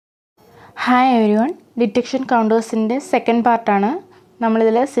Hi everyone, detection counters in the second part ആണ് നമ്മൾ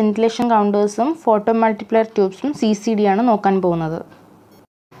ഇതിൽ scintillation counters photo multiplier tubes CCD ആണ് നോക്കാൻ പോകുന്നത്.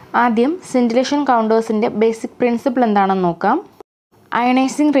 ആദ്യം scintillation counters ന്റെ basic principle എന്താണെന്ന് നോക്കാം.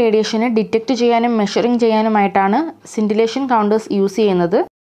 Ionizing radiation detect ചെയ്യാനും measuring ചെയ്യാനുമായിട്ടാണ് scintillation counters യൂസ് ചെയ്യുന്നത്.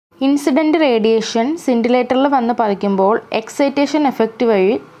 Incident radiation scintillatorൽ വന്ന് പതിക്കുമ്പോൾ excitation effect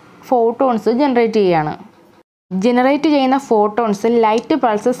വഴി photons generate ചെയ്യാണ്. Generate ചെയ്യുന്ന photons light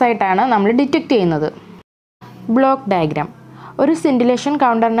pulses ആയിട്ടാണ് നമ്മൾ ഡിറ്റക്റ്റ് ചെയ്യുന്നത്. Block diagram. ഒരു scintillation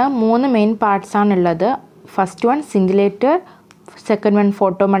counterന് മൂന്ന് മെയിൻ പാർട്സ് ആണുള്ളത്. First one scintillator, second one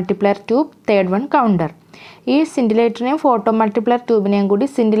photo multiplier tube, third one counter. ഈ scintillatorനെയും ഫോട്ടോ മൾട്ടിപ്ലയർ ട്യൂബിനെയും കൂടി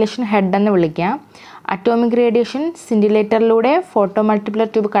scintillation ഹെഡ് എന്ന് വിളിക്കാം. Atomic radiation scintillatorലൂടെ photo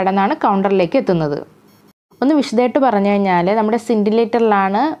multiplier tube കടന്നാണ് കൗണ്ടറിലേക്ക് എത്തുന്നത്. ഒന്ന് വിശദമായിട്ട് പറഞ്ഞു കഴിഞ്ഞാൽ നമ്മുടെ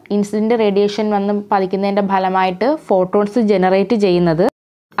സ്കിൻറ്റിലേറ്ററിലാണ് ഇൻസിഡൻറ്റ് റേഡിയേഷൻ വന്ന് പതിക്കുന്നതിൻ്റെ ഫലമായിട്ട് ഫോട്ടോൺസ് ജനറേറ്റ് ചെയ്യുന്നത്.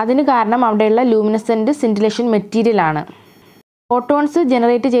 അതിന് കാരണം അവിടെയുള്ള ലൂമിനസെൻറ്റ് സ്കിൻറ്റിലേഷൻ മെറ്റീരിയലാണ്. ഫോട്ടോൺസ്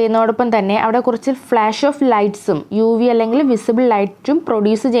ജനറേറ്റ് ചെയ്യുന്നതോടൊപ്പം തന്നെ അവിടെ കുറച്ച് ഫ്ലാഷ് ഓഫ് ലൈറ്റ്സും UV അല്ലെങ്കിൽ വിസിബിൾ ലൈറ്റും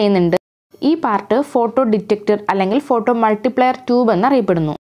പ്രൊഡ്യൂസ് ചെയ്യുന്നുണ്ട്. ഈ പാർട്ട് ഫോട്ടോ ഡിറ്റക്ടർ അല്ലെങ്കിൽ ഫോട്ടോ മൾട്ടിപ്ലയർ ട്യൂബ്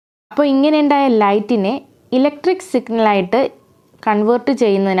എന്നറിയപ്പെടുന്നു. അപ്പോൾ ഇങ്ങനെ ഉണ്ടായ ലൈറ്റിനെ ഇലക്ട്രിക് സിഗ്നലായിട്ട് കൺവേർട്ട്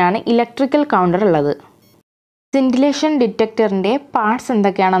ചെയ്യുന്നതിനാണ് ഇലക്ട്രിക്കൽ കൗണ്ടർ ഉള്ളത്. Scintillation ഡിറ്റക്ടറിൻ്റെ പാർട്സ്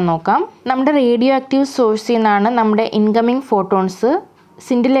എന്തൊക്കെയാണെന്ന് നോക്കാം. നമ്മുടെ റേഡിയോ ആക്റ്റീവ് സോഴ്സിൽ നിന്നാണ് നമ്മുടെ ഇൻകമിങ് ഫോട്ടോൺസ്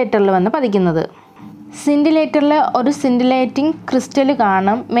സ്കിൻറ്റിലേറ്ററിൽ വന്ന് പതിക്കുന്നത്. സ്കിൻറ്റിലേറ്ററിൽ ഒരു സ്കിൻറ്റിലേറ്റിംഗ് ക്രിസ്റ്റൽ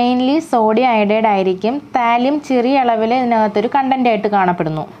കാണും. മെയിൻലി സോഡിയം അയഡൈഡ് ആയിരിക്കും. താലിയം ചെറിയ അളവിൽ ഇതിനകത്തൊരു കണ്ടൻ്റായിട്ട്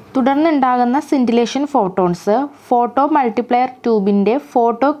കാണപ്പെടുന്നു. തുടർന്നുണ്ടാകുന്ന സ്കിൻറ്റിലേഷൻ ഫോട്ടോൺസ് ഫോട്ടോ മൾട്ടിപ്ലയർ ട്യൂബിൻ്റെ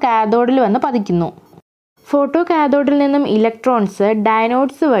ഫോട്ടോ കാഥോഡിൽ വന്ന് പതിക്കുന്നു. ഫോട്ടോ കാഥോഡിൽ നിന്നും ഇലക്ട്രോൺസ്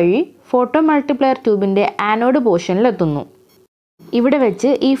ഡയനോഡ്സ് വഴി ഫോട്ടോ മൾട്ടിപ്ലയർ ട്യൂബിൻ്റെ ആനോഡ് പോർഷനിലെത്തുന്നു. ഇവിടെ വെച്ച്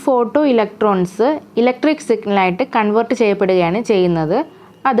ഈ ഫോട്ടോ ഇലക്ട്രോൺസ് ഇലക്ട്രിക് സിഗ്നലായിട്ട് കൺവേർട്ട് ചെയ്യപ്പെടുകയാണ് ചെയ്യുന്നത്.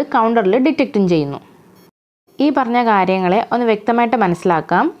 അത് കൗണ്ടറിൽ ഡിറ്റക്റ്റും ചെയ്യുന്നു. ഈ പറഞ്ഞ കാര്യങ്ങളെ ഒന്ന് വ്യക്തമായിട്ട്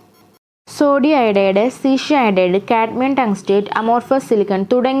മനസ്സിലാക്കാം. Sodium iodide, caesium iodide, cadmium tungstate, amorphous silicon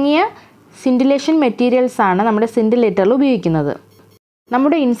തുടങ്ങിയ സ്കിൻറ്റിലേഷൻ മെറ്റീരിയൽസ് ആണ് നമ്മുടെ സ്കിൻറ്റിലേറ്ററിൽ ഉപയോഗിക്കുന്നത്.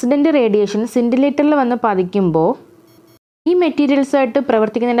 നമ്മുടെ ഇൻസിഡൻറ്റ് റേഡിയേഷൻ സ്കിൻറ്റിലേറ്ററിൽ വന്ന് പതിക്കുമ്പോൾ ഈ മെറ്റീരിയൽസായിട്ട്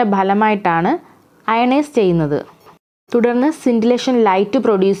പ്രവർത്തിക്കുന്നതിൻ്റെ ഫലമായിട്ടാണ് അയണൈസ് ചെയ്യുന്നത്. തുടർന്ന് സ്കിൻറ്റിലേഷൻ ലൈറ്റ്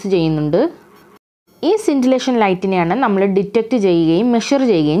പ്രൊഡ്യൂസ് ചെയ്യുന്നുണ്ട്. ഈ സ്കിൻറ്റിലേഷൻ ലൈറ്റിനെയാണ് നമ്മൾ ഡിറ്റക്റ്റ് ചെയ്യുകയും മെഷർ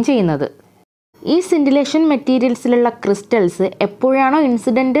ചെയ്യുകയും ചെയ്യുന്നത്. ഈ സ്കിൻറ്റിലേഷൻ മെറ്റീരിയൽസിലുള്ള ക്രിസ്റ്റൽസ് എപ്പോഴാണോ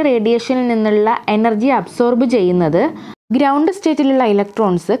ഇൻസിഡൻറ്റ് റേഡിയേഷനിൽ നിന്നുള്ള എനർജി അബ്സോർബ് ചെയ്യുന്നത്, ഗ്രൗണ്ട് സ്റ്റേറ്റിലുള്ള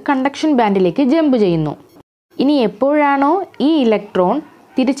ഇലക്ട്രോൺസ് കണ്ടക്ഷൻ ബാൻഡിലേക്ക് ജമ്പ് ചെയ്യുന്നു. ഇനി എപ്പോഴാണോ ഈ ഇലക്ട്രോൺ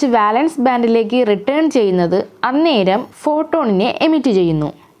തിരിച്ച് വാലൻസ് ബാൻഡിലേക്ക് റിട്ടേൺ ചെയ്യുന്നത്, അന്നേരം ഫോട്ടോണിനെ എമിറ്റ് ചെയ്യുന്നു.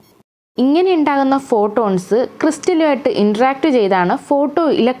 ഇങ്ങനെ ഉണ്ടാകുന്ന ഫോട്ടോൺസ് ക്രിസ്റ്റലുമായിട്ട് ഇൻട്രാക്ട് ചെയ്താണ് ഫോട്ടോ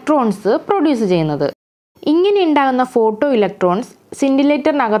ഇലക്ട്രോൺസ് പ്രൊഡ്യൂസ് ചെയ്യുന്നത്. ഇങ്ങനെ ഉണ്ടാകുന്ന ഫോട്ടോ ഇലക്ട്രോൺസ്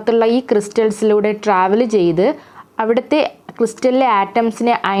സ്കിൻറ്റിലേറ്ററിനകത്തുള്ള ഈ ക്രിസ്റ്റൽസിലൂടെ ട്രാവൽ ചെയ്ത് അവിടുത്തെ ക്രിസ്റ്റലിലെ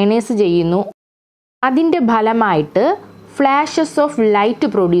ആറ്റംസിനെ അയണൈസ് ചെയ്യുന്നു. അതിൻ്റെ ഫലമായിട്ട് ഫ്ലാഷസ് ഓഫ് ലൈറ്റ്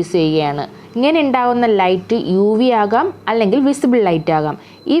പ്രൊഡ്യൂസ് ചെയ്യുകയാണ്. ഇങ്ങനെ ഉണ്ടാകുന്ന ലൈറ്റ് UV ആകാം അല്ലെങ്കിൽ വിസിബിൾ ലൈറ്റ് ആകാം.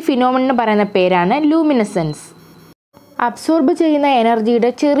 ഈ ഫിനോമിനന് പറയുന്ന പേരാണ് ലൂമിനസെൻസ്. അബ്സോർബ് ചെയ്യുന്ന എനർജിയുടെ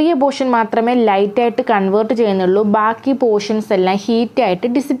ചെറിയ പോർഷൻ മാത്രമേ ലൈറ്റായിട്ട് കൺവേർട്ട് ചെയ്യുന്നുള്ളൂ. ബാക്കി പോർഷൻസ് എല്ലാം ഹീറ്റായിട്ട്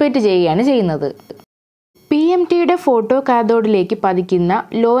ഡിസിപ്പേറ്റ് ചെയ്യുകയാണ് ചെയ്യുന്നത്. PMTയുടെ ഫോട്ടോ കാഥോഡിലേക്ക് പതിക്കുന്ന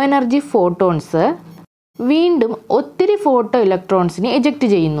ലോ എനർജി ഫോട്ടോൺസ് വീണ്ടും ഒത്തിരി ഫോട്ടോ ഇലക്ട്രോൺസിനെ എജക്റ്റ്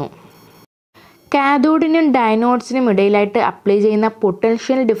ചെയ്യുന്നു. കാഥോഡിനും ഡയനോഡ്സിനും ഇടയിലായിട്ട് അപ്ലൈ ചെയ്യുന്ന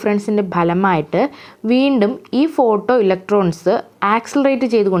പൊട്ടൻഷ്യൽ ഡിഫറൻസിൻ്റെ ഫലമായിട്ട് വീണ്ടും ഈ ഫോട്ടോ ഇലക്ട്രോൺസ് ആക്സിലറേറ്റ്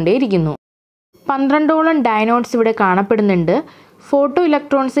ചെയ്തുകൊണ്ടേയിരിക്കുന്നു. 12ഓളം ഡയനോഡ്സ് ഇവിടെ കാണപ്പെടുന്നുണ്ട്. ഫോട്ടോ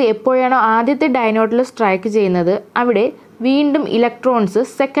ഇലക്ട്രോൺസ് എപ്പോഴാണോ ആദ്യത്തെ ഡയനോഡിൽ സ്ട്രൈക്ക് ചെയ്യുന്നത്, അവിടെ വീണ്ടും ഇലക്ട്രോൺസ്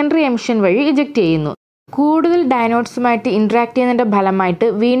സെക്കൻഡറി എമിഷൻ വഴി ഇജക്റ്റ് ചെയ്യുന്നു. കൂടുതൽ ഡയനോഡ്സുമായിട്ട് ഇൻട്രാക്ട് ചെയ്യുന്നതിൻ്റെ ഫലമായിട്ട്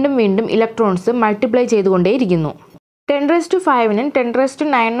വീണ്ടും വീണ്ടും ഇലക്ട്രോൺസ് മൾട്ടിപ്ലൈ ചെയ്തുകൊണ്ടേയിരിക്കുന്നു. 10⁵നും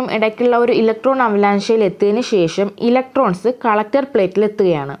 10⁹ ഇടയ്ക്കുള്ള ഒരു ഇലക്ട്രോൺ അവലാൻഷയിൽ എത്തിയതിന് ശേഷം ഇലക്ട്രോൺസ് കളക്ടർ പ്ലേറ്റിൽ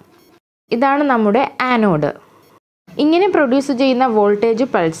എത്തുകയാണ്. ഇതാണ് നമ്മുടെ ആനോഡ്. ഇങ്ങനെ പ്രൊഡ്യൂസ് ചെയ്യുന്ന voltage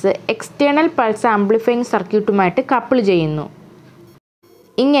pulse external pulse amplifying സർക്യൂട്ടുമായിട്ട് couple ചെയ്യുന്നു.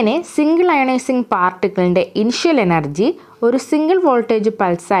 ഇങ്ങനെ സിംഗിൾ അയണൈസിങ് പാർട്ടിക്കിളിൻ്റെ ഇനിഷ്യൽ എനർജി ഒരു സിംഗിൾ വോൾട്ടേജ്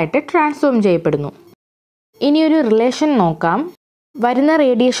പൾസായിട്ട് ട്രാൻസ്ഫോം ചെയ്യപ്പെടുന്നു. ഇനിയൊരു റിലേഷൻ നോക്കാം. വരുന്ന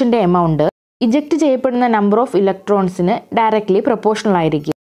റേഡിയേഷൻ്റെ എമൗണ്ട് ഇജക്റ്റ് ചെയ്യപ്പെടുന്ന നമ്പർ ഓഫ് ഇലക്ട്രോൺസിന് ഡയറക്റ്റ്ലി പ്രൊപ്പോർഷണൽ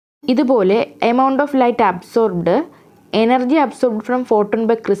ആയിരിക്കും. ഇതുപോലെ amount of light absorbed energy absorbed from photon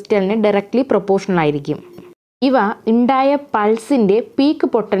by ക്രിസ്റ്റലിന് directly proportional ആയിരിക്കും. ഇവ ഉണ്ടായ പൾസിൻ്റെ പീക്ക്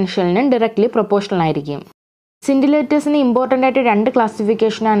പൊട്ടൻഷ്യലിന് ഡയറക്റ്റ്ലി പ്രൊപ്പോർഷണൽ ആയിരിക്കും. സ്കിൻറ്റിലേറ്റേഴ്സിന് ഇമ്പോർട്ടൻ്റ് ആയിട്ട് രണ്ട്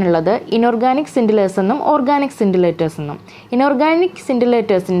ക്ലാസിഫിക്കേഷനാണുള്ളത്. ഇനോർഗാനിക് സ്കിൻറ്റിലേഴ്സ് എന്നും ഓർഗാനിക് സ്കിൻറ്റിലേറ്റേഴ്സ് എന്നും. ഇനോർഗാനിക്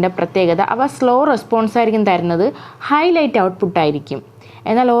സ്കിൻറ്റിലേറ്റേഴ്സിൻ്റെ പ്രത്യേകത അവ സ്ലോ റെസ്പോൺസ് ആയിരിക്കും തരുന്നത്, ഹൈ ലൈറ്റ് ഔട്ട്പുട്ട് ആയിരിക്കും.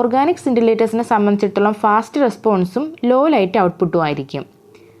 എന്നാൽ ഓർഗാനിക് സിൻറ്റിലേറ്റേഴ്സിനെ സംബന്ധിച്ചിടത്തോളം ഫാസ്റ്റ് റെസ്പോൺസും ലോ ലൈറ്റ് ഔട്ട്പുട്ടും ആയിരിക്കും.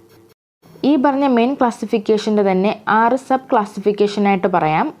 ഈ പറഞ്ഞ മെയിൻ ക്ലാസിഫിക്കേഷൻ്റെ തന്നെ 6 സബ് ക്ലാസിഫിക്കേഷനായിട്ട്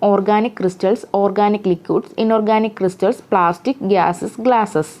പറയാം. Organic crystals, organic liquids, inorganic crystals, plastic, gases,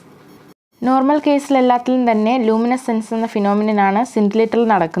 glasses. Normal കേസിലെല്ലാത്തിലും തന്നെ ലൂമിനസെൻസ് എന്ന ഫിനോമിനനാണ് സിൻറ്റിലേറ്ററിൽ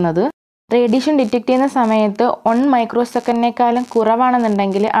നടക്കുന്നത്. റേഡിയേഷൻ ഡിറ്റക്ട് ചെയ്യുന്ന സമയത്ത് 1 മൈക്രോ സെക്കൻഡിനേക്കാളും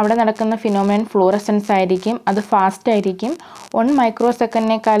കുറവാണെന്നുണ്ടെങ്കിൽ അവിടെ നടക്കുന്ന ഫിനോമിനൻ ഫ്ലൂറസെൻസ് ആയിരിക്കും. അത് ഫാസ്റ്റ് ആയിരിക്കും. 1 മൈക്രോ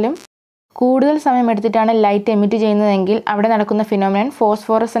സെക്കൻഡിനേക്കാളും കൂടുതൽ സമയം എടുത്തിട്ടാണ് ലൈറ്റ് എമിറ്റ് ചെയ്യുന്നതെങ്കിൽ അവിടെ നടക്കുന്ന ഫിനോമിനൻ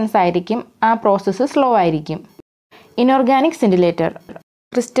ഫോസ്ഫോറസെൻസ് ആയിരിക്കും. ആ പ്രോസസ്സ് സ്ലോ ആയിരിക്കും. ഇനോർഗാനിക് സിൻറ്റിലേറ്റർ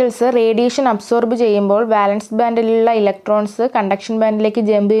ക്രിസ്റ്റൽസ് റേഡിയേഷൻ അബ്സോർബ് ചെയ്യുമ്പോൾ വാലൻസ് ബാൻഡിലുള്ള ഇലക്ട്രോൺസ് കണ്ടക്ഷൻ ബാൻഡിലേക്ക്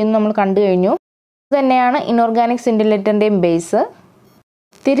ജമ്പ് ചെയ്യുന്നു നമ്മൾ കണ്ടു കഴിഞ്ഞു. ഇത് തന്നെയാണ് ഇനോർഗാനിക് സിൻറ്റിലേറ്ററിൻ്റെയും ബേസ്.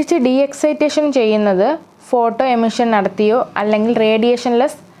 തിരിച്ച് ഡീഎക്സൈറ്റേഷൻ ചെയ്യുന്നത് ഫോട്ടോ എമിഷൻ നടത്തിയോ അല്ലെങ്കിൽ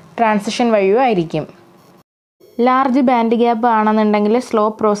റേഡിയേഷൻലെസ് ട്രാൻസിഷൻ വഴിയോ ആയിരിക്കും. ലാർജ് ബാൻഡ് ഗ്യാപ്പ് ആണെന്നുണ്ടെങ്കിൽ സ്ലോ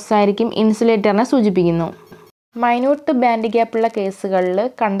പ്രോസസ് ആയിരിക്കും, ഇൻസുലേറ്ററിനെ സൂചിപ്പിക്കുന്നു. മൈന്യൂട്ട് ബാൻഡ് ഗ്യാപ്പുള്ള കേസുകളിൽ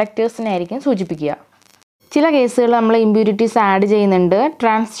കണ്ടക്ടേഴ്സിനായിരിക്കും സൂചിപ്പിക്കുക. ചില കേസുകൾ നമ്മൾ ഇമ്പ്യൂരിറ്റീസ് ആഡ് ചെയ്യുന്നുണ്ട്.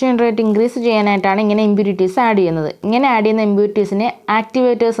 ട്രാൻസിഷൻ റേറ്റ് ഇൻക്രീസ് ചെയ്യാനായിട്ടാണ് ഇങ്ങനെ ഇമ്പ്യൂരിറ്റീസ് ആഡ് ചെയ്യുന്നത്. ഇങ്ങനെ ആഡ് ചെയ്യുന്ന ഇമ്പ്യൂരിറ്റീസിനെ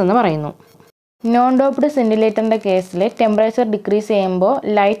ആക്ടിവേറ്റേഴ്സ് എന്ന് പറയുന്നു. നോൺ ഡോപ്ഡ് സിൻറ്റിലേറ്ററിൻ്റെ കേസിൽ ടെമ്പറേച്ചർ ഡിക്രീസ് ചെയ്യുമ്പോൾ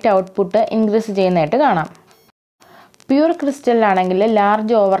ലൈറ്റ് ഔട്ട്പുട്ട് ഇൻക്രീസ് ചെയ്യുന്നതായിട്ട് കാണാം. പ്യൂർ ക്രിസ്റ്റലിലാണെങ്കിൽ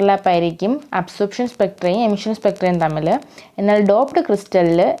ലാർജ് ഓവർലാപ്പ് ആയിരിക്കും അബ്സോർപ്ഷൻ സ്പെക്ട്രയും എമിഷൻ സ്പെക്ട്രയും തമ്മിൽ. എന്നാൽ doped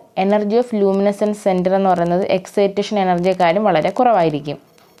ക്രിസ്റ്റലിൽ energy of luminescence centre എന്ന് പറയുന്നത് എക്സൈറ്റേഷൻ എനർജിയെക്കാളും വളരെ കുറവായിരിക്കും.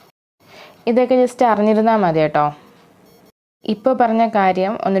 ഇതൊക്കെ ജസ്റ്റ് അറിഞ്ഞിരുന്നാൽ മതി കേട്ടോ. ഇപ്പോൾ പറഞ്ഞ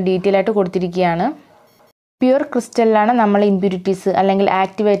കാര്യം ഒന്ന് ഡീറ്റെയിൽ ആയിട്ട് കൊടുത്തിരിക്കുകയാണ്. പ്യൂർ ക്രിസ്റ്റലിലാണ് നമ്മൾ ഇമ്പ്യൂരിറ്റീസ് അല്ലെങ്കിൽ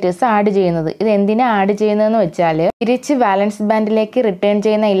ആക്ടിവേറ്റേഴ്സ് ആഡ് ചെയ്യുന്നത്. ഇത് എന്തിനാണ് ആഡ് ചെയ്യുന്നതെന്ന് വെച്ചാൽ തിരിച്ച് വാലൻസ് ബാൻഡിലേക്ക് റിട്ടേൺ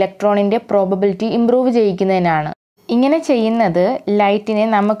ചെയ്യുന്ന ഇലക്ട്രോണിൻ്റെ പ്രോബബിലിറ്റി ഇംപ്രൂവ് ചെയ്യിക്കുന്നതിനാണ്. ഇങ്ങനെ ചെയ്യുന്നത് ലൈറ്റിനെ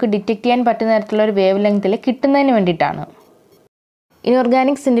നമുക്ക് ഡിറ്റക്ട് ചെയ്യാൻ പറ്റുന്ന തരത്തിലുള്ള ഒരു വേവ് ലെങ്ത്തിൽ കിട്ടുന്നതിന് വേണ്ടിയിട്ടാണ്.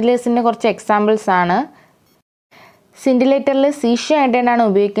 ഇനോർഗാനിക് സിൻറ്റിലേറ്റേഴ്സിൻ്റെ കുറച്ച് എക്സാമ്പിൾസ് ആണ്. സിൻറ്റിലേറ്ററിൽ സീഷ്യം അയഡൈഡാണ്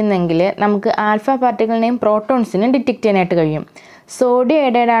ഉപയോഗിക്കുന്നതെങ്കിൽ നമുക്ക് ആൽഫ പാർട്ടിക്കിളിനെയും പ്രോട്ടോൺസിനെയും ഡിറ്റക്ട് ചെയ്യാനായിട്ട് കഴിയും. സോഡിയം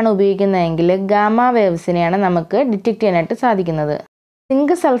അയഡൈഡാണ് ഉപയോഗിക്കുന്നതെങ്കിൽ ഗാമ വേവ്സിനെയാണ് നമുക്ക് ഡിറ്റക്ട് ചെയ്യാനായിട്ട് സാധിക്കുന്നത്.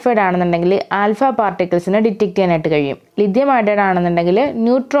 സിങ്ക് സൾഫൈഡ് ആണെന്നുണ്ടെങ്കിൽ ആൽഫ പാർട്ടിക്കിൾസിനെ ഡിറ്റക്ട് ചെയ്യാനായിട്ട് കഴിയും. ലിഥിയം അയഡൈഡ് ആണെന്നുണ്ടെങ്കിൽ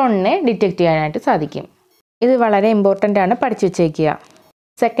ന്യൂട്രോണിനെ ഡിറ്റക്ട് ചെയ്യാനായിട്ട് സാധിക്കും. ഇത് വളരെ ഇമ്പോർട്ടൻ്റ് ആണ്, പഠിച്ചു വെച്ചേക്കുക.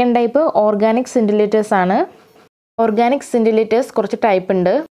 സെക്കൻഡ് ടൈപ്പ് ഓർഗാനിക് സിൻറ്റിലേറ്റേഴ്സ് ആണ്. ഓർഗാനിക് സിൻറ്റിലേറ്റേഴ്സ് കുറച്ച് ടൈപ്പ്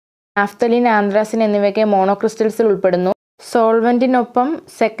ഉണ്ട്. നാഫ്തലീൻ, ആന്ത്രാസിൻ എന്നിവയൊക്കെ മോണോക്രിസ്റ്റൽസിൽ ഉൾപ്പെടുന്നു. സോൾവെൻറ്റിനൊപ്പം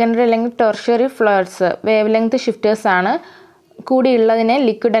സെക്കൻഡറി അല്ലെങ്കിൽ tertiary flowers wave length shifters ആണ് കൂടിയുള്ളതിനെ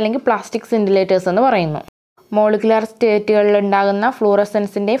ലിക്വിഡ് അല്ലെങ്കിൽ പ്ലാസ്റ്റിക് സിൻറ്റിലേറ്റേഴ്സ് എന്ന് പറയുന്നു. മോളിക്കുലാർ സ്റ്റേറ്റുകളിൽ ഉണ്ടാകുന്ന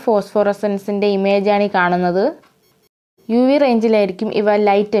ഫ്ലൂറസെൻസിൻ്റെയും ഫോസ്ഫോറസെൻസിൻ്റെ ഇമേജാണ് ഈ കാണുന്നത്. UV റേഞ്ചിലായിരിക്കും ഇവ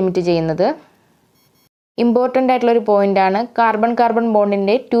ലൈറ്റ് എമിറ്റ് ചെയ്യുന്നത്. ഇമ്പോർട്ടൻ്റ് ആയിട്ടുള്ളൊരു പോയിൻ്റാണ്, കാർബൺ കാർബൺ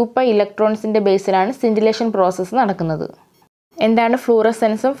ബോണ്ടിൻ്റെ 2π ഇലക്ട്രോൺസിൻ്റെ ബേസിലാണ് സിൻറ്റിലേഷൻ പ്രോസസ്സ് നടക്കുന്നത്. എന്താണ്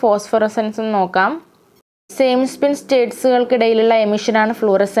ഫ്ലൂറസെൻസും ഫോസ്ഫോറസെൻസും നോക്കാം. Same spin സ്റ്റേറ്റ്സുകൾക്കിടയിലുള്ള എമിഷനാണ്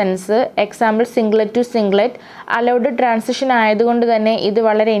fluorescence. Example singlet to singlet. Allowed transition ആയതുകൊണ്ട് തന്നെ ഇത്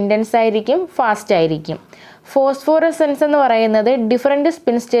വളരെ ഇൻറ്റൻസ് ആയിരിക്കും, ഫാസ്റ്റ് ആയിരിക്കും. ഫോസ്ഫോറസെൻസ് എന്ന് പറയുന്നത് ഡിഫറൻറ്റ്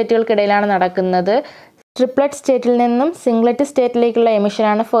സ്പിൻ സ്റ്റേറ്റുകൾക്കിടയിലാണ് നടക്കുന്നത്. ട്രിപ്ലറ്റ് സ്റ്റേറ്റിൽ നിന്നും സിംഗ്ലറ്റ് സ്റ്റേറ്റിലേക്കുള്ള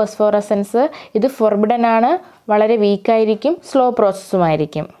എമിഷനാണ് ഫോസ്ഫോറസെൻസ്. ഇത് ഫോർബിഡൻ ആണ്, വളരെ വീക്കായിരിക്കും, സ്ലോ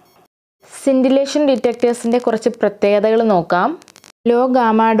പ്രോസസ്സുമായിരിക്കും. സിൻറ്റിലേഷൻ ഡിറ്റക്ടേഴ്സിൻ്റെ കുറച്ച് പ്രത്യേകതകൾ നോക്കാം. ലോ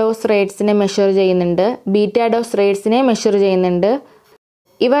ഗാമ ഡോസ് റേറ്റ്സിനെ മെഷർ ചെയ്യുന്നുണ്ട്, ബീറ്റ ഡോസ് റേറ്റ്സിനെ മെഷർ ചെയ്യുന്നുണ്ട്.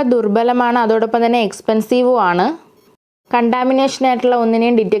 ഇവ ദുർബലമാണ്, അതോടൊപ്പം തന്നെ എക്സ്പെൻസീവും ആണ്. കണ്ടാമിനേഷൻ ആയിട്ടുള്ള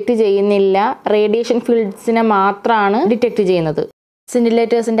ഒന്നിനെയും ഡിറ്റക്ട് ചെയ്യുന്നില്ല, റേഡിയേഷൻ ഫീൽഡ്സിനെ മാത്രമാണ് ഡിറ്റക്ട് ചെയ്യുന്നത്.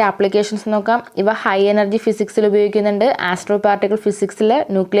 സിൻറ്റിലേറ്റേഴ്സിൻ്റെ ആപ്ലിക്കേഷൻസ് നോക്കാം. ഇവ ഹൈ എനർജി ഫിസിക്സിൽ ഉപയോഗിക്കുന്നുണ്ട്, ആസ്ട്രോ പാർട്ടിക്കിൾ ഫിസിക്സിൽ,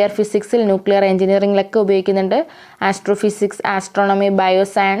 ന്യൂക്ലിയർ ഫിസിക്സിൽ, ന്യൂക്ലിയർ എഞ്ചിനീയറിംഗിലൊക്കെ ഉപയോഗിക്കുന്നുണ്ട്. Astro physics, astronomy, bio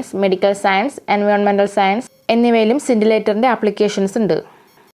science, medical science, environmental science എന്നിവയിലും സിൻറ്റിലേറ്ററിൻ്റെ ആപ്ലിക്കേഷൻസ് ഉണ്ട്.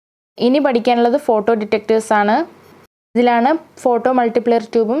 ഇനി പഠിക്കാനുള്ളത് ഫോട്ടോ ഡിറ്റക്ടേഴ്സ് ആണ്. ഇതിലാണ് ഫോട്ടോ മൾട്ടിപ്ലയർ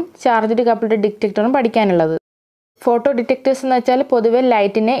ട്യൂബും ചാർജ്ഡ് കപ്പിൾഡ് ഡിറ്റക്ടറും പഠിക്കാനുള്ളത്. ഫോട്ടോ ഡിറ്റക്ടേഴ്സ് എന്ന് വെച്ചാൽ പൊതുവെ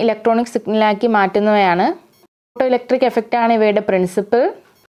ലൈറ്റിനെ ഇലക്ട്രോണിക് സിഗ്നലാക്കി മാറ്റുന്നവയാണ്. ഫോട്ടോ ഇലക്ട്രിക് എഫക്റ്റ് ആണ് ഇവയുടെ പ്രിൻസിപ്പിൾ.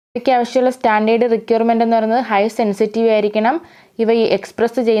 ഇവയ്ക്ക് ആവശ്യമുള്ള സ്റ്റാൻഡേർഡ് റിക്വയർമെൻറ്റ് എന്ന് പറയുന്നത് ഹൈ സെൻസിറ്റീവ് ആയിരിക്കണം. ഇവ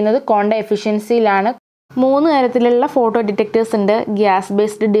എക്സ്പ്രസ് ചെയ്യുന്നത് ക്വാണ്ടം എഫിഷ്യൻസിയിലാണ്. 3 തരത്തിലുള്ള ഫോട്ടോ ഡിറ്റക്ടേഴ്സ് ഉണ്ട്. Gas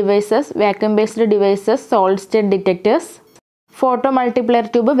based devices, vacuum based devices, solid state detectors. Photo multiplier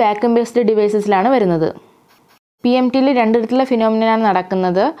tube vacuum based ഡിവൈസസിലാണ് വരുന്നത്. PMTയിൽ 2 തരത്തിലുള്ള ഫിനോമിനയാണ്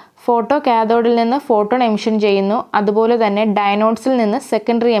നടക്കുന്നത്. ഫോട്ടോ കാഥോഡിൽ നിന്ന് ഫോട്ടോൺ എമിഷൻ ചെയ്യുന്നു, അതുപോലെ തന്നെ ഡൈനോഡ്സിൽ നിന്ന്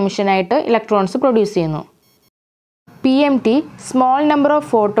സെക്കൻഡറി എമിഷനായിട്ട് ഇലക്ട്രോൺസ് പ്രൊഡ്യൂസ് ചെയ്യുന്നു. PMT സ്മോൾ നമ്പർ ഓഫ്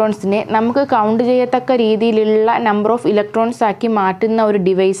ഫോട്ടോൺസിനെ നമുക്ക് കൗണ്ട് ചെയ്യത്തക്ക രീതിയിലുള്ള നമ്പർ ഓഫ് ഇലക്ട്രോൺസ് ആക്കി മാറ്റുന്ന ഒരു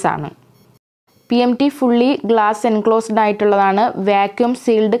ഡിവൈസാണ്. PMT ഫുള്ളി ഗ്ലാസ് എൻക്ലോസ്ഡ് ആയിട്ടുള്ളതാണ്. വാക്യൂം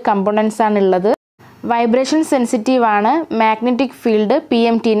സീൽഡ് കമ്പോണൻസ് ആണ് ഉള്ളത്. വൈബ്രേഷൻ സെൻസിറ്റീവ് ആണ്, മാഗ്നറ്റിക് ഫീൽഡ്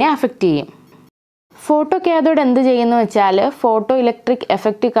PMTനെ അഫക്റ്റ് ചെയ്യും. ഫോട്ടോ കാഥോഡ് എന്ത് ചെയ്യുന്നു വെച്ചാൽ ഫോട്ടോ ഇലക്ട്രിക്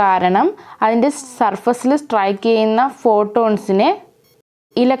എഫക്റ്റ് കാരണം അതിൻ്റെ സർഫസിൽ സ്ട്രൈക്ക് ചെയ്യുന്ന ഫോട്ടോൺസിനെ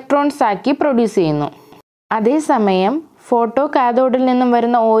ഇലക്ട്രോൺസ് ആക്കി പ്രൊഡ്യൂസ് ചെയ്യുന്നു. അതേസമയം ഫോട്ടോ കാഥോഡിൽ നിന്നും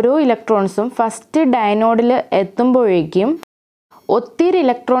വരുന്ന ഓരോ ഇലക്ട്രോൺസും ഫസ്റ്റ് ഡയനോഡിൽ എത്തുമ്പോഴേക്കും ഒത്തിരി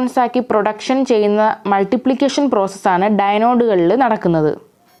ഇലക്ട്രോൺസ് ആക്കി പ്രൊഡക്ഷൻ ചെയ്യുന്ന മൾട്ടിപ്ലിക്കേഷൻ പ്രോസസ്സാണ് ഡയനോഡുകളിൽ നടക്കുന്നത്.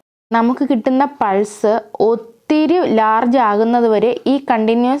 നമുക്ക് കിട്ടുന്ന പൾസ് ഒത്തിരി ലാർജ് ആകുന്നത് വരെ ഈ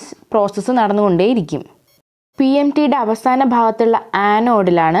കണ്ടിന്യൂസ് പ്രോസസ്സ് നടന്നുകൊണ്ടേയിരിക്കും. PMTയുടെ അവസാന ഭാഗത്തുള്ള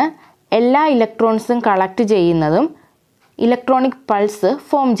ആനോഡിലാണ് എല്ലാ ഇലക്ട്രോൺസും കളക്ട് ചെയ്യുന്നതും ഇലക്ട്രോണിക് പൾസ്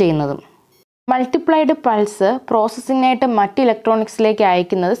ഫോം ചെയ്യുന്നതും. മൾട്ടിപ്ലൈഡ് പൾസ് പ്രോസസ്സിങ്ങിനായിട്ട് മറ്റ് ഇലക്ട്രോണിക്സിലേക്ക്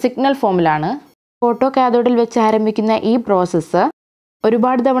അയക്കുന്നത് സിഗ്നൽ ഫോമിലാണ്. ഫോട്ടോ കാഥോഡിൽ വെച്ച് ആരംഭിക്കുന്ന ഈ പ്രോസസ്സ്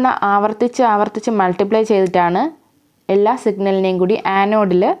ഒരുപാട് തവണ ആവർത്തിച്ച് മൾട്ടിപ്ലൈ ചെയ്തിട്ടാണ് എല്ലാ സിഗ്നലിനെയും കൂടി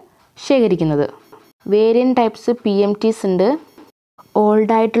ആനോഡിൽ ശേഖരിക്കുന്നത്. വേരിയൻ ടൈപ്സ് PMTs ഉണ്ട്.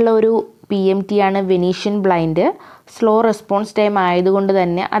 ഓൾഡായിട്ടുള്ള ഒരു PMT ആണ് Venetian blind. Slow response time ആയതുകൊണ്ട്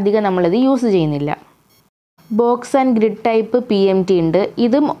തന്നെ അധികം നമ്മളിത് യൂസ് ചെയ്യുന്നില്ല. Box and grid type PMT ഉണ്ട്.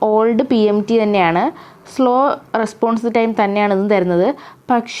 ഇതും ഓൾഡ് PMT തന്നെയാണ്. സ്ലോ റെസ്പോൺസ് ടൈം തന്നെയാണ് ഇതും തരുന്നത്.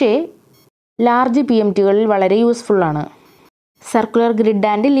 പക്ഷേ ലാർജ് PMTകളിൽ വളരെ യൂസ്ഫുള്ളാണ്. Circular grid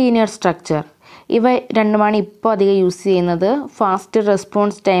and linear structure ഇവ രണ്ടുമാണ് ഇപ്പോൾ അധികം യൂസ് ചെയ്യുന്നത്. ഫാസ്റ്റ്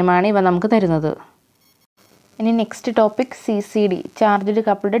റെസ്പോൺസ് ടൈമാണ് ഇവ നമുക്ക് തരുന്നത്. ഇനി next topic CCD, charged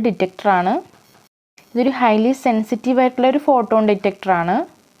coupled ഡിറ്റക്ടറാണ്. ഇതൊരു ഹൈലി സെൻസിറ്റീവ് ആയിട്ടുള്ള ഒരു ഫോട്ടോൺ ഡിറ്റക്ടറാണ്.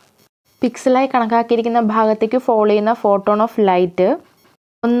 പിക്സലായി കണക്കാക്കിയിരിക്കുന്ന ഭാഗത്തേക്ക് ഫോളോ ചെയ്യുന്ന ഫോട്ടോൺ ഓഫ് ലൈറ്റ്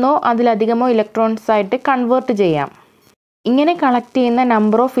ഒന്നോ അതിലധികമോ ഇലക്ട്രോൺസ് ആയിട്ട് കൺവേർട്ട് ചെയ്യാം. ഇങ്ങനെ കളക്ട് ചെയ്യുന്ന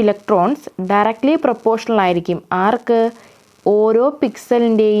number of electrons directly proportional ആയിരിക്കും. ആർക്ക്? ഓരോ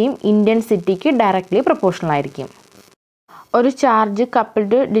പിക്സലിൻ്റെയും ഇൻറ്റൻസിറ്റിക്ക് ഡയറക്റ്റ്ലി പ്രൊപ്പോർഷണൽ ആയിരിക്കും. ഒരു ചാർജ്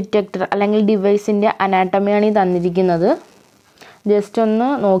കപ്പിൾഡ് ഡിറ്റക്ടർ അല്ലെങ്കിൽ ഡിവൈസിൻ്റെ അനാട്ടമിയാണ് ഈ തന്നിരിക്കുന്നത്. ജസ്റ്റ് ഒന്ന്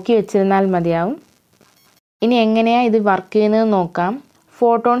നോക്കി വെച്ചിരുന്നാൽ മതിയാവും. ഇനി എങ്ങനെയാണ് ഇത് വർക്ക് ചെയ്യുന്നത് നോക്കാം.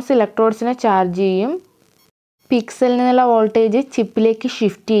 ഫോട്ടോൺസ് ഇലക്ട്രോൺസിനെ ചാർജ് ചെയ്യും. പിക്സലിൽ നിന്നുള്ള വോൾട്ടേജ് ചിപ്പിലേക്ക്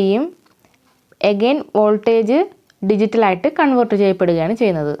ഷിഫ്റ്റ് ചെയ്യും. എഗെയിൻ വോൾട്ടേജ് ഡിജിറ്റലായിട്ട് കൺവേർട്ട് ചെയ്യപ്പെടുകയാണ്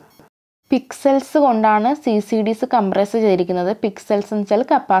ചെയ്യുന്നത്. പിക്സൽസ് കൊണ്ടാണ് CCDs കംപ്രസ് ചെയ്തിരിക്കുന്നത്. പിക്സൽസ് എന്ന് വെച്ചാൽ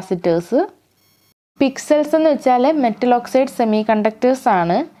കപ്പാസിറ്റേഴ്സ്. പിക്സൽസ് എന്ന് വെച്ചാൽ മെറ്റൽ ഓക്സൈഡ് സെമി കണ്ടക്ടേഴ്സ്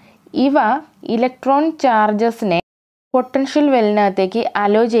ആണ്. ഇവ ഇലക്ട്രോൺ ചാർജസിനെ പൊട്ടൻഷ്യൽ വെല്ലിനകത്തേക്ക്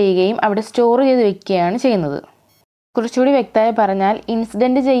അലോ ചെയ്യുകയും അവിടെ സ്റ്റോർ ചെയ്ത് വെക്കുകയാണ് ചെയ്യുന്നത്. കുറച്ചുകൂടി വ്യക്തമായി പറഞ്ഞാൽ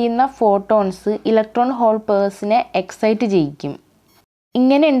ഇൻസിഡൻറ്റ് ചെയ്യുന്ന ഫോട്ടോൺസ് ഇലക്ട്രോൺ ഹോൾ പേഴ്സിനെ എക്സൈറ്റ് ചെയ്യിക്കും.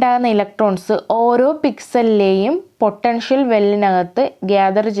 ഇങ്ങനെ ഉണ്ടാകുന്ന ഇലക്ട്രോൺസ് ഓരോ പിക്സലിലെയും പൊട്ടൻഷ്യൽ വെല്ലിനകത്ത്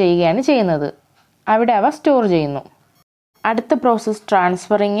ഗ്യാദർ ചെയ്യുകയാണ് ചെയ്യുന്നത്. അവിടെ അവ സ്റ്റോർ ചെയ്യുന്നു. അടുത്ത പ്രോസസ്സ്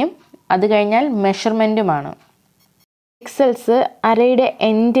ട്രാൻസ്ഫറിങ്ങും അത് കഴിഞ്ഞാൽ മെഷർമെൻറ്റുമാണ്. പിക്സൽസ് അറേയുടെ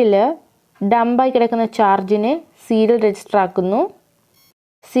എൻഡിൽ ഡംപായി കിടക്കുന്ന ചാർജിനെ സീരിയൽ രജിസ്റ്റർ ആക്കുന്നു.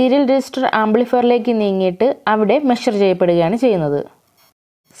 സീരിയൽ രജിസ്റ്റർ ആംപ്ലിഫയറിലേക്ക് നീങ്ങിയിട്ട് അവിടെ മെഷർ ചെയ്യപ്പെടുകയാണ് ചെയ്യുന്നത്.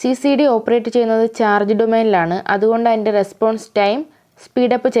 CCD ഓപ്പറേറ്റ് ചെയ്യുന്നത് ചാർജ് ഡൊമൈനിലാണ്. അതുകൊണ്ട് അതിൻ്റെ റെസ്പോൺസ് ടൈം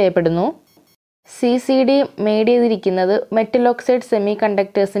സ്പീഡപ്പ് ചെയ്യപ്പെടുന്നു. CCD മെയ്ഡ് ചെയ്തിരിക്കുന്നത് മെറ്റൽ ഓക്സൈഡ് സെമി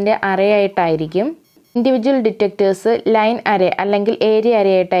കണ്ടക്ടേഴ്സിൻ്റെ അറേ ആയിട്ടായിരിക്കും. ഇൻഡിവിജ്വൽ ഡിറ്റക്ടേഴ്സ് ലൈൻ അറേ അല്ലെങ്കിൽ ഏരിയ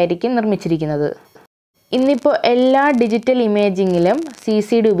അറേ ആയിട്ടായിരിക്കും നിർമ്മിച്ചിരിക്കുന്നത്. ഇന്നിപ്പോൾ എല്ലാ ഡിജിറ്റൽ ഇമേജിങ്ങിലും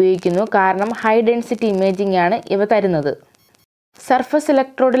CCD ഉപയോഗിക്കുന്നു. കാരണം ഹൈ ഡെൻസിറ്റി ഇമേജിംഗ് ആണ് ഇവ തരുന്നത്. സർഫസ്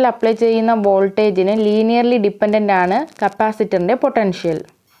ഇലക്ട്രോഡിൽ അപ്ലൈ ചെയ്യുന്ന വോൾട്ടേജിന് ലീനിയർലി ഡിപ്പെൻഡൻ്റ് ആണ് കപ്പാസിറ്ററിൻ്റെ പൊട്ടൻഷ്യൽ.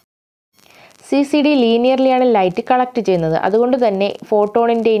 CCD ലീനിയർലിയാണ് ലൈറ്റ് കളക്ട് ചെയ്യുന്നത്. അതുകൊണ്ട് തന്നെ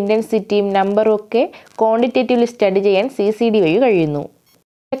ഫോട്ടോണിൻ്റെ ഇൻറ്റൻസിറ്റിയും നമ്പറും ഒക്കെ ക്വാണ്ടിറ്റേറ്റീവ്ലി സ്റ്റഡി ചെയ്യാൻ CCD വഴി കഴിയുന്നു.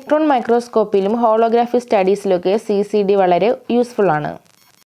 ഇലക്ട്രോൺ മൈക്രോസ്കോപ്പിലും ഹോളോഗ്രാഫി സ്റ്റഡീസിലൊക്കെ CCD വളരെ യൂസ്ഫുള്ളാണ്.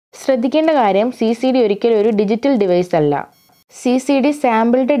 ശ്രദ്ധിക്കേണ്ട കാര്യം CCD ഒരിക്കലും ഒരു ഡിജിറ്റൽ ഡിവൈസ് അല്ല. CCD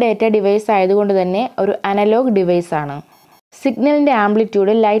സാമ്പിൾഡ് ഡേറ്റ ഡിവൈസ് ആയതുകൊണ്ട് തന്നെ ഒരു അനലോഗ് ഡിവൈസ് ആണ്. സിഗ്നലിൻ്റെ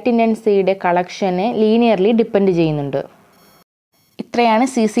ആംപ്ലിറ്റ്യൂഡ് ലൈറ്റ് ഇൻറ്റൻസിറ്റിയുടെ കളക്ഷനെ ലീനിയർലി ഡിപ്പെൻഡ് ചെയ്യുന്നുണ്ട്. ഇത്രയാണ്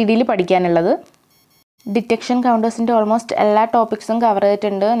CCDയിൽ പഠിക്കാനുള്ളത്. ഡിറ്റക്ഷൻ കൗണ്ടേഴ്സിൻ്റെ ഓൾമോസ്റ്റ് എല്ലാ ടോപ്പിക്സും കവർ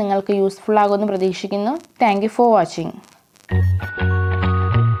ചെയ്തിട്ടുണ്ട്. നിങ്ങൾക്ക് യൂസ്ഫുൾ ആകുമെന്ന് പ്രതീക്ഷിക്കുന്നു. Thank you for watching.